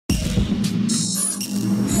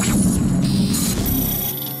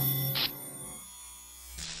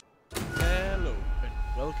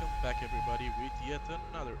with yet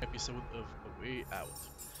another episode of A Way Out.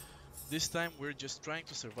 This time we're just trying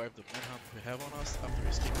to survive the manhunt we have on us after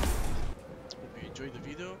escaping. Hope you enjoyed the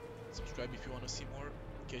video, subscribe if you want to see more,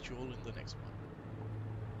 catch you all in the next one.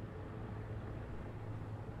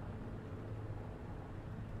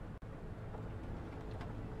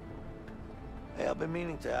 Hey, I've been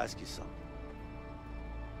meaning to ask you something.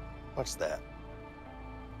 What's that?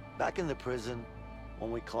 Back in the prison,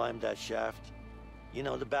 when we climbed that shaft, you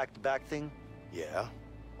know, the back-to-back thing? Yeah?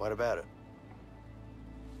 What about it?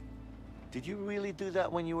 Did you really do that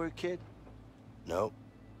when you were a kid? No.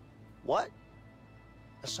 What?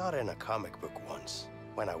 I saw it in a comic book once,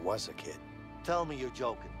 when I was a kid. Tell me you're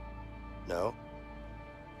joking. No.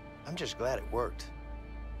 I'm just glad it worked.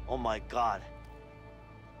 Oh my God.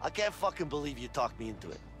 I can't fucking believe you talked me into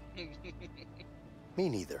it. Me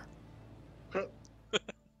neither.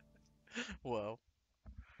 Wow.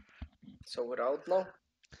 So we're out now?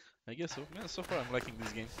 I guess so. Man, so far I'm liking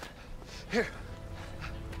this game. Here.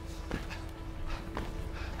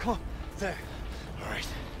 Come on. There. All right.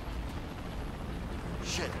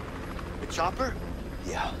 Shit. The chopper?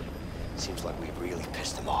 Yeah. Seems like we really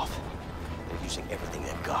pissed them off. They're using everything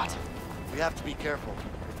they've got. We have to be careful.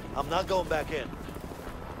 I'm not going back in.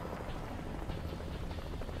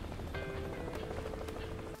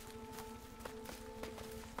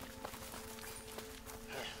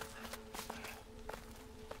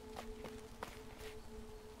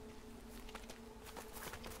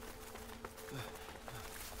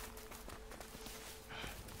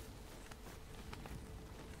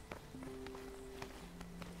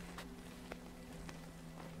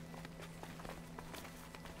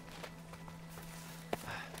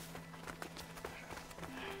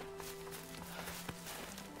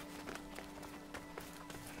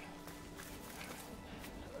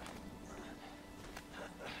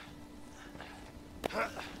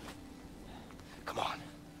 Come on.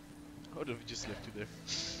 I would have just left you there.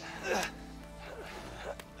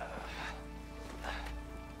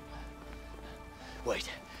 Wait.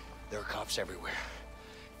 There are cops everywhere.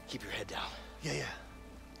 Keep your head down. Yeah.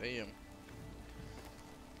 Damn.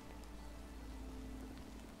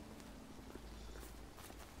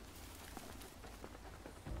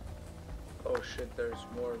 Oh shit, there's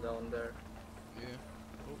more down there. Yeah.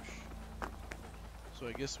 Oh sh. So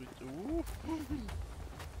I guess we. Ooh.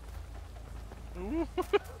 Ooh.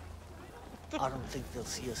 I don't think they'll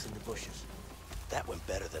see us in the bushes. That went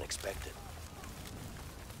better than expected.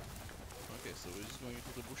 Okay, so we're just going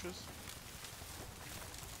into the bushes.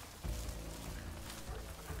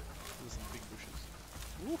 There's some big bushes.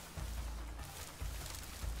 Ooh.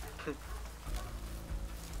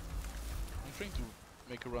 I'm trying to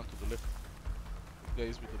make a run to the left.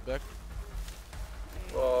 Guys with the back.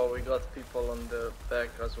 Oh, we got people on the back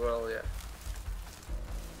as well, yeah.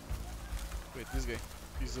 Wait, this guy.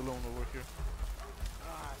 He's alone over here.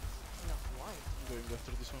 I'm going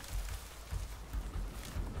after this one.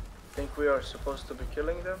 Think we are supposed to be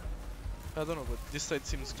killing them? I don't know, but this side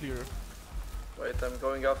seems clearer. Wait, I'm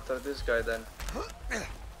going after this guy then. I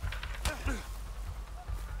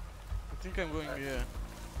think I'm going, yeah.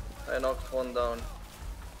 I knocked one down.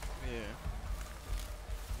 Yeah.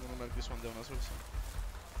 I'm gonna knock this one down as well, so.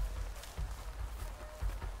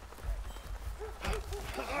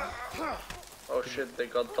 Oh shit, they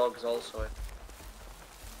got dogs also.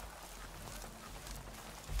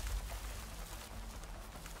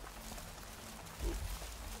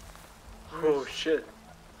 Oh shit.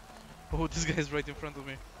 Oh, this guy's right in front of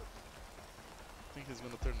me. I think he's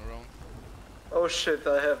gonna turn around. Oh shit,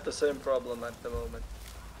 I have the same problem at the moment.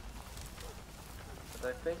 But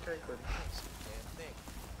I think I could.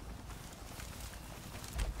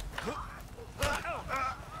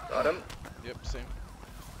 Got him. Yep, same.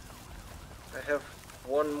 I have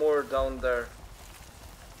one more down there.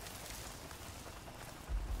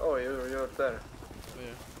 Oh, you're there.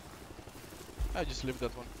 Yeah. I just leave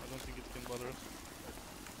that one. I don't think it can bother us.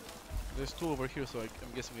 There's two over here, so I'm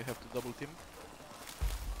guessing we have to double team.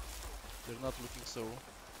 They're not looking so.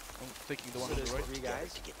 I'm taking the one on the right. 3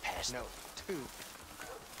 guys? To get past No, 2.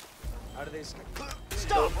 How do they escape?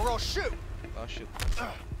 Stop or I'll shoot! Ah shit.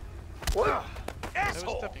 What? I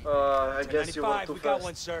was stepping. I guess you were 95, too we got fast.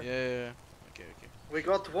 one, sir. Yeah. Okay. We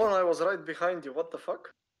got one, I was right behind you, what the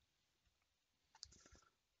fuck?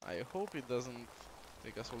 I hope it doesn't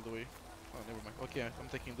take us all the way. Oh, never mind. Okay, I'm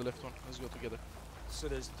taking the left one. Let's go together. So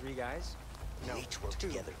there's 3 guys? We No, each work 2.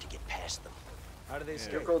 together to get past them. How do they Yeah.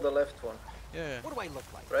 escape? You go the left one. Yeah. What do I look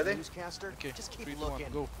like? Ready? Newscaster? Okay. Just keep 3, 2, 1,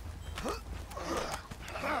 looking. go.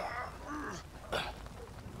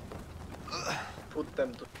 Put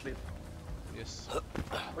them to sleep. Yes.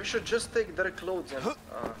 We should just take their clothes and...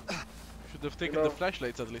 Should have taken know- the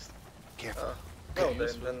flashlights at least. Careful. No, Okay,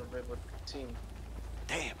 then we would seen.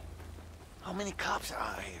 Damn. How many cops are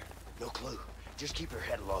out here? No clue. Just keep your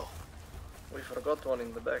head low. We forgot one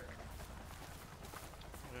in the back.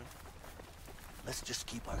 Let's just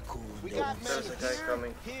keep our cool and We they got won't men There's see a us. guy here,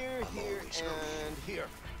 coming. here, and here.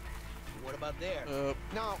 What about there?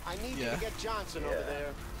 No, I need you yeah. to get Johnson over there.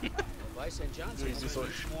 If I send Johnson, There's he's this gonna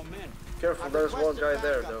need more men. Careful, I've there's one requested guy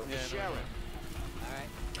there backup though. from the Yeah, I know. sheriff. Alright.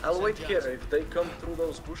 I'll Send wait here. Johnson. If they come through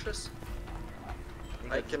those bushes,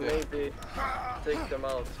 I can maybe take them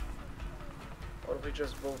out. Or we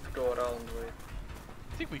just both go around with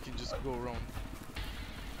I think we can just go around.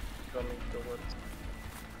 coming towards.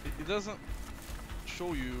 It doesn't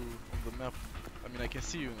show you on the map. I mean, I can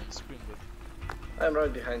see you on the screen, but I'm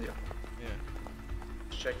right behind you. yeah.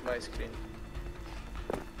 Check my screen.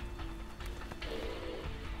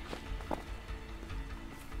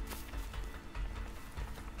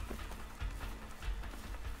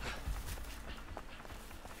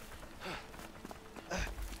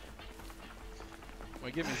 My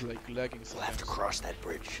game is like lagging We'll have sometimes. to cross that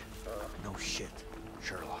bridge. No shit.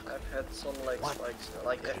 Sherlock. I've had some like What? spikes,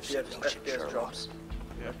 like Could've said no shit, FPS Sherlock. drops.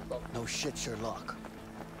 Yeah. No shit, Sherlock.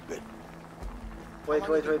 Good. Wait, How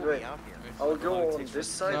long wait, do you wait, think we'll wait. be out here? Nice. I'll I don't know how go it on takes this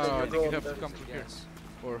for- side No, and I you think go you on have to that come through here. Yes.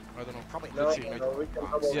 Or, I don't know. Probably No, Let's see, no, we can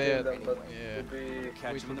double Yeah, kill yeah, them, but yeah. it would be...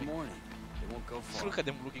 Catch Wait them in the for me. morning. They won't go far. Look at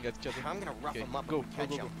them looking at each other. I'm gonna rough Okay, him up go, and catch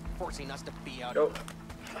go, go, him, forcing us to be out Go.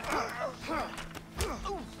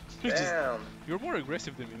 You're, just, Damn. you're more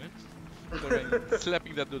aggressive than me, man. They're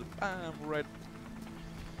slapping that dude. Bam, right.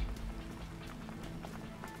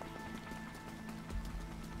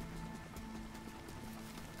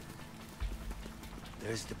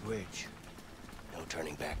 There's the bridge. No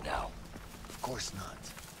turning back now. Of course not.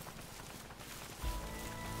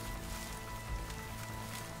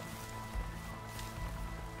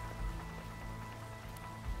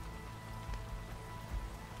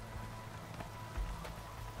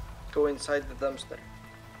 Go inside the dumpster.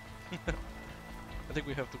 I think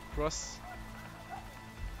we have to cross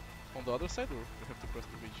on the other side, or we have to cross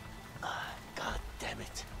the bridge. God damn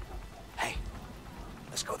it. Hey,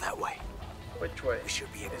 let's go that way. Which way? We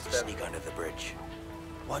should be able Is to that- sneak under the bridge.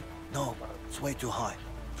 What? No, it's way too high.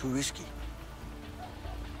 Too risky.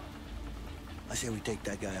 I say we take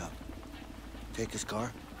that guy out. Take his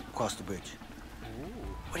car, cross the bridge.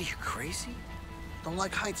 What are you, crazy? Don't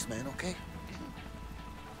like heights, man, okay?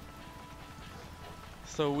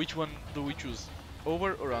 So which one do we choose?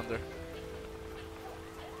 Over or under?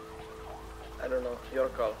 I don't know. Your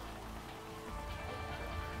call.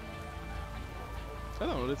 I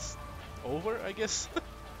don't know, let's over, I guess.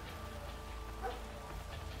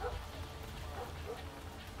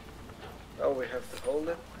 Oh, we have to hold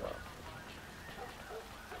it? Wow.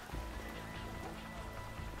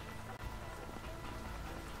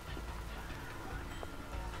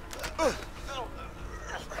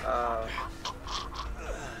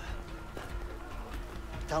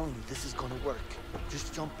 I'm telling you, this is gonna work.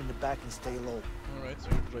 Just jump in the back and stay low. Alright, so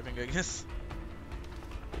you're driving, I guess.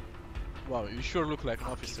 Wow, you sure look like an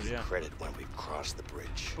I'll officer, give you yeah. credit when we've crossed the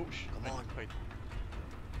bridge. Oh, shit. Come on. Wait.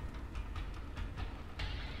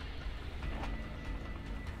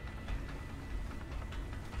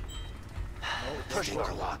 Pushing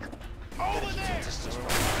our luck.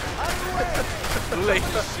 Late.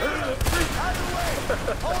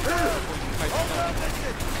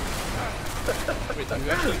 Wait, are you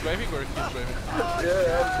actually driving or he's driving?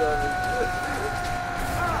 Yeah, I'm coming.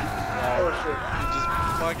 Oh You're just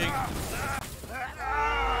fucking.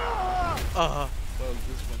 Well,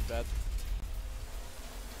 this went bad.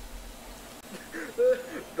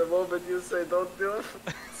 shit. The moment you say don't do it,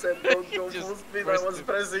 said don't go Just full speed, I pressed was it.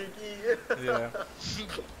 pressing E. Yeah.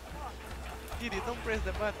 Didi, don't press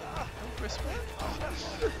the button. Don't press button.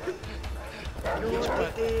 You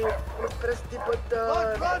press the button.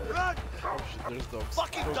 Run! Oh shit, there's dogs.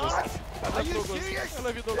 Fucking Go, dogs! Ghost. I love Are you dogos. serious? I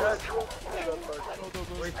love you, Yeah, dogos. go. Go,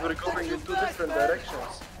 dogos. Wait, we're going in two different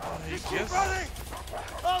directions. I guess.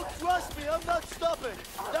 Oh, trust me, I'm not stopping.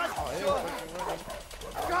 That's sure.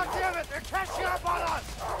 God damn it, they're catching up on us!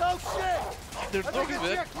 No shit! They're dogs,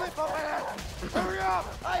 man. clip up ahead! Hurry up!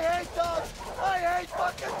 I hate dogs! I hate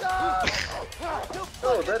fucking dogs! You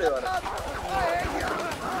Oh, fucking there you are. nuts! I hate you!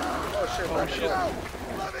 Oh shit, Oh let me shit. go.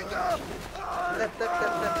 Let me go! Left.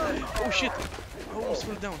 Oh shit. I almost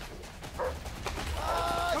fell down.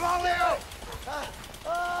 Come on, Leo!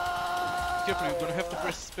 Careful, you're gonna have to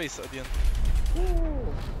press space at the end.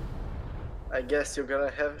 I guess you're gonna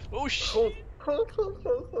have... Oh shit. Hold.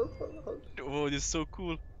 Oh, this is so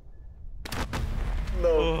cool. No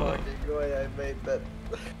Oh. fucking way I made that.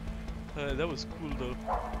 That was cool though.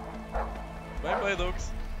 Bye bye,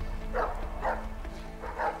 dogs.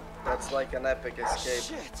 That's like an epic escape.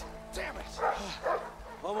 Shit! Damn it!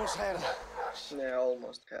 Almost had him. Yeah,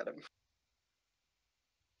 almost had him.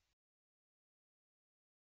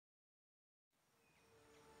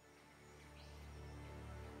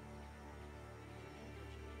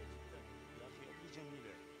 يا اخي ابني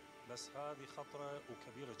جميله بس هذه خطره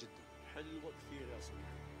وكبيره جدا. حلوة كثير يا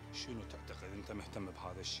صديقي. شنو تعتقد انت مهتم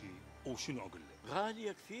بهذا الشيء وشنو اقول لك؟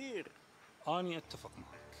 غالية كثير. اني اتفق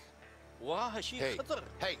معك. واه شيء خطر.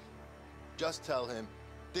 Hey, just tell him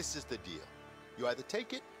this is the deal. You either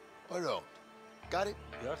take it or don't. Got it?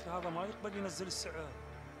 يا اخي هذا ما يقبل ينزل السعر.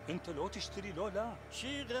 انت لو تشتري لو لا.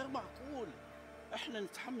 شيء غير معقول. احنا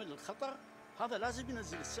نتحمل الخطر. هذا لازم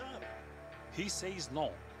ينزل السعر. He says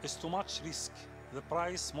no. It's too much risk. The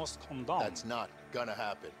price must come down. That's not gonna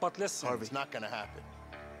happen. But listen. Harvey, it's not gonna happen.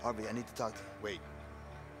 Harvey, I need to talk to you. Wait.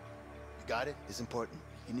 You got it? It's important.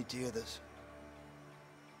 You need to hear this.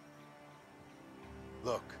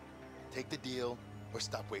 Look, take the deal or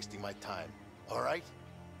stop wasting my time. All right?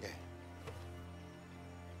 Yeah.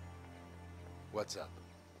 What's up?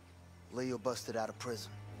 Leo busted out of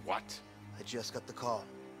prison. What? I just got the call.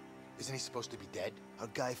 Isn't he supposed to be dead? Our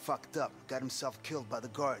guy fucked up, got himself killed by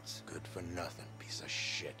the guards. Good for nothing, piece of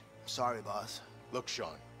shit. Sorry, boss. Look,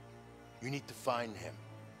 Sean, you need to find him,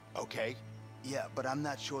 okay? Yeah, but I'm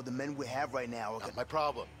not sure the men we have right now are Not my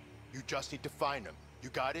problem. You just need to find him. You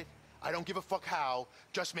got it? I don't give a fuck how,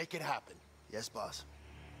 just make it happen. Yes, boss.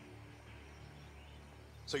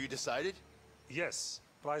 So you decided? Yes.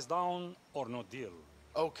 Price down or no deal.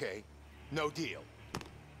 Okay, no deal.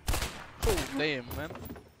 Oh damn, man.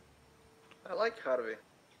 I like Harvey.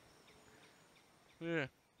 Yeah.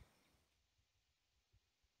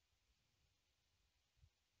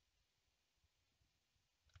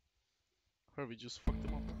 Harvey just fucked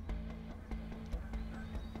him up.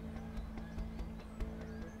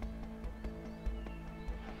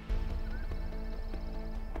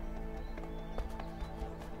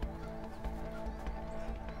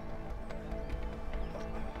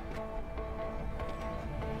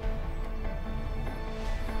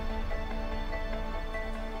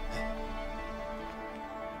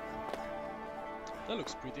 That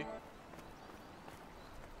looks pretty.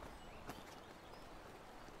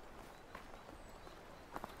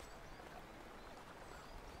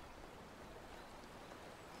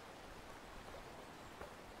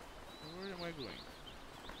 Where am I going?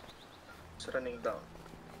 It's running down.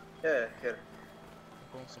 Yeah, here.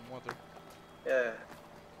 I found some water. Yeah, I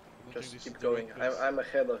don't think just this keep is the right going. place. I'm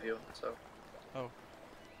ahead of you, so.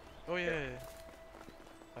 Oh yeah.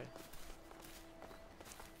 Hi.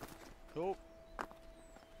 Oh.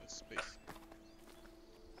 That's space.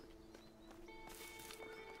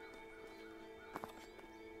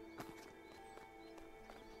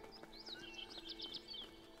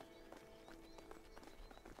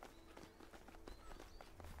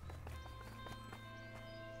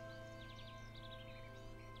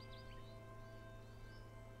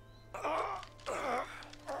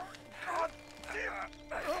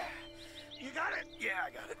 You got it? Yeah, I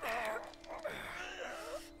got it.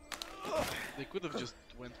 They could have just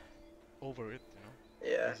went over it, you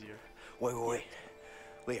know? Yeah. Easier. Wait.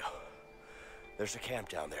 Leo, there's a camp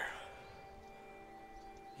down there.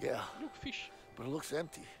 Yeah, Look, fish. but it looks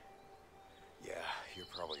empty. Yeah, you're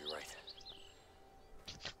probably right.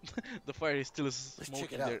 The fire is still Let's check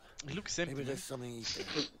smoking it out. there. It looks empty. Maybe man. there's something you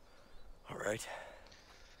can... All right.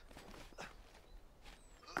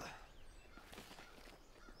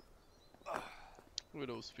 Look at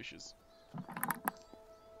those fishes.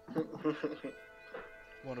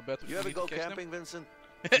 Wanna bet? You ever we go catch them? camping, Vincent?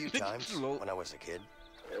 A few times Lol. when I was a kid.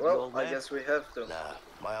 Well, old I man? guess we have to. Nah,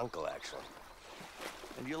 my uncle actually.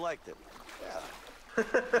 And you liked it? Yeah.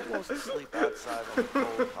 Who wants to sleep outside on the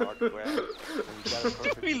cold, hard ground when you got a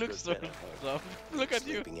perfectly He good looks so bed at home? dumb. Look at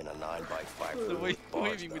you. Sleeping in a 9x5 The room way with bars,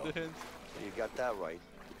 waving with though. the hands. You got that right.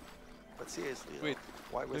 But seriously, though, Wait,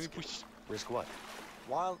 why Let me risk it? push. Risk what?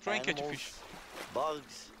 Wild Try and catch a animals, fish.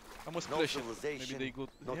 bugs, I must no splash it. Maybe civilization, they go.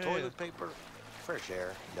 no yeah, toilet paper. Fresh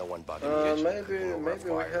air, no one bugging you. Maybe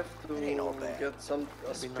we have Ain't all to bad. get a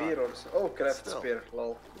Maybe spear not. or so. Oh, craft Still. spear,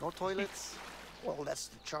 lol. No toilets. Well, that's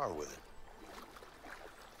the charm with it.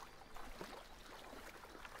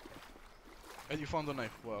 And you found a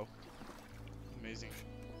knife. Wow. Amazing.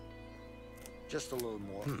 Just a little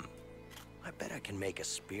more. I bet I can make a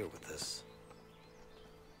spear with this.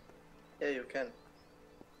 Yeah, you can.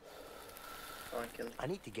 I can. I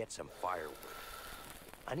need to get some firewood.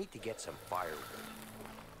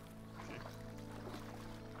 Okay.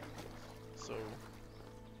 So,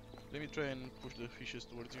 let me try and push the fishes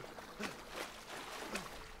towards you.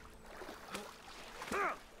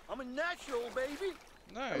 natural, baby.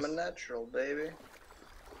 Nice. I'm a natural, baby.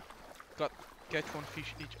 Catch one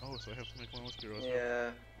fish each. Oh, so I have to make my own spear as well.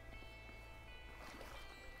 Yeah.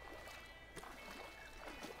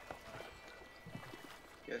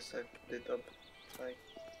 Guess I put it up like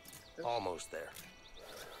this. Almost there.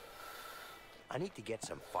 I need to get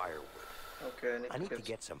some firewood. Okay, I need to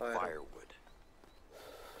get some firewood.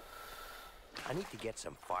 I need to get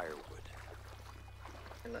some firewood.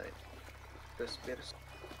 And I the spears.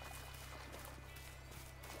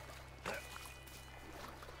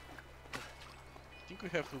 I think we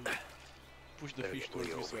have to push the Better fish get towards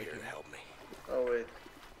Leo me so over I here can. to help me. Oh wait.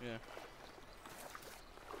 Yeah.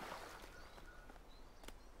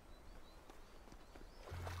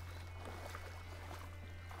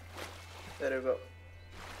 There you go.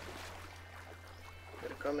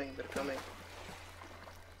 They're coming, they're coming.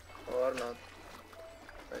 Or not.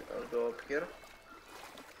 Right, I'll go up here.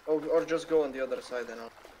 Oh, or just go on the other side and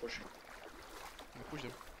I'll push it. I'll push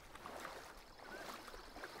them.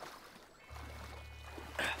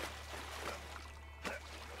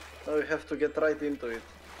 Now you have to get right into it.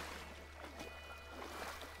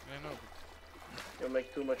 I know. You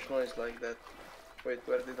make too much noise like that. Wait,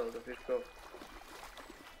 where did all the fish go?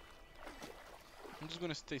 I'm just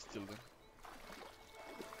gonna stay still then.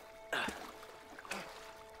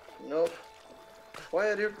 Nope. Why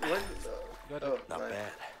are you... Why, Got oh, it. Not nice.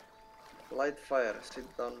 bad. Light fire.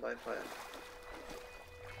 Sit down by fire.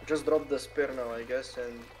 Just drop the spear now, I guess,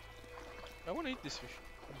 and... I wanna eat this fish.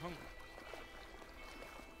 I'm hungry.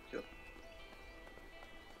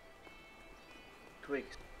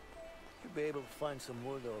 Twigs. You'll be able to find some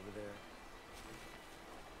wood over there.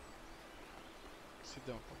 Sit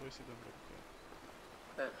down. How do I sit down?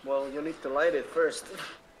 Okay. Well, you need to light it first.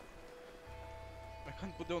 I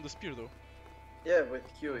can't put down the spear though. Yeah, with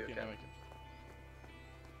Q Okay, you now can. I can.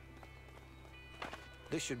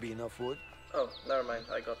 This should be enough wood. Oh, never mind.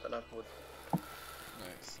 I got enough wood.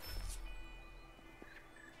 Nice.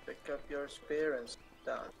 Pick up your spear and sit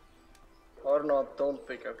down. Or not, don't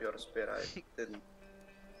pick up your spear. I didn't.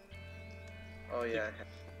 Oh yeah.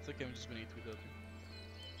 It's okay, I'm just gonna eat without you.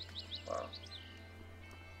 Wow.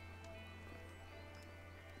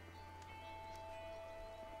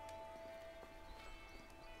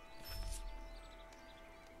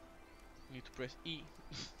 You need to press E.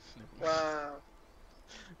 Never mind. Wow.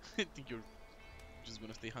 I think you're just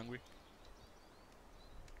gonna stay hungry.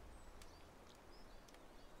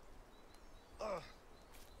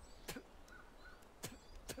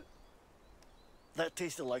 That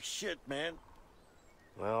tasted like shit, man.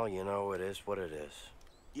 Well, you know, it is what it is.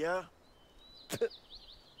 Yeah?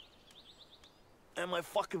 And my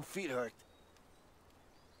fucking feet hurt.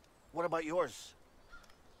 What about yours?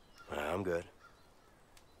 I'm good.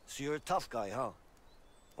 So you're a tough guy, huh?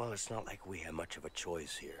 Well, it's not like we have much of a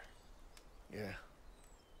choice here. Yeah.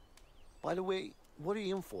 By the way, what are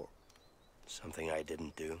you in for? Something I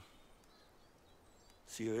didn't do.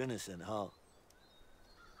 So you're innocent, huh?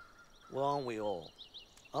 Well, aren't we all?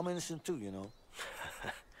 I'm innocent too, you know.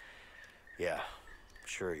 Yeah,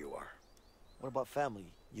 sure you are. What about family?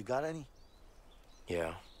 You got any?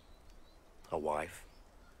 Yeah. A wife.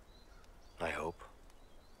 I hope.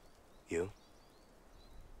 You?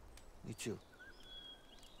 Me too.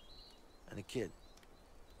 And a kid.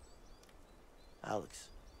 Alex.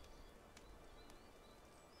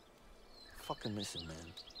 Fucking miss him,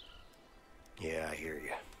 man. Yeah, I hear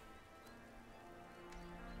you.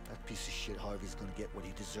 That piece of shit Harvey's gonna get what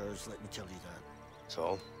he deserves, let me tell you that.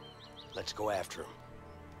 So, let's go after him.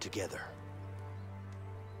 Together.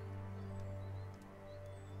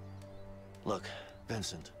 Look,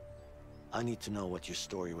 Vincent. I need to know what your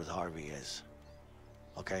story with Harvey is.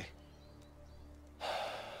 Okay?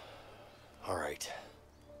 All right.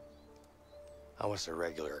 I was a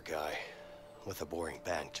regular guy with a boring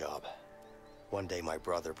bank job. One day my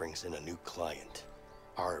brother brings in a new client,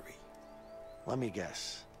 Harvey. Let me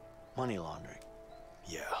guess. Money laundering.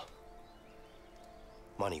 Yeah.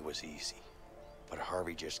 Money was easy, but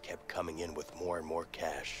Harvey just kept coming in with more and more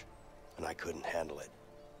cash, and I couldn't handle it.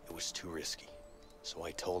 It was too risky, so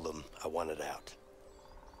I told him I wanted out.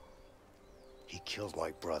 He killed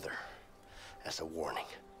my brother as a warning.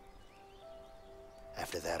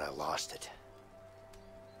 After that, I lost it.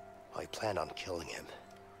 I planned on killing him,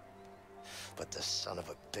 but the son of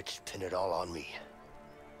a bitch pinned it all on me.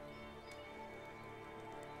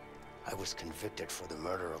 I was convicted for the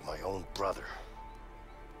murder of my own brother.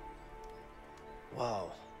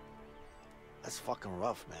 Wow. That's fucking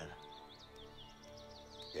rough, man.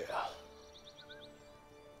 Yeah.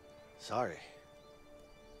 Sorry.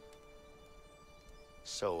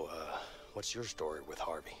 So, what's your story with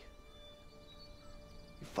Harvey?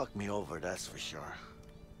 You fucked me over, that's for sure.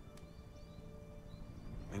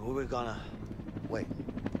 I mean, we were gonna... Wait,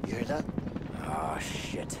 you hear that? Oh,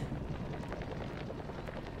 shit.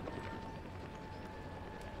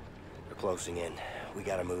 They're closing in. We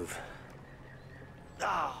gotta move.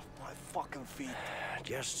 Ah, my fucking feet.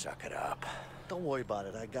 Just suck it up. Don't worry about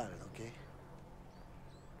it, I got it, okay?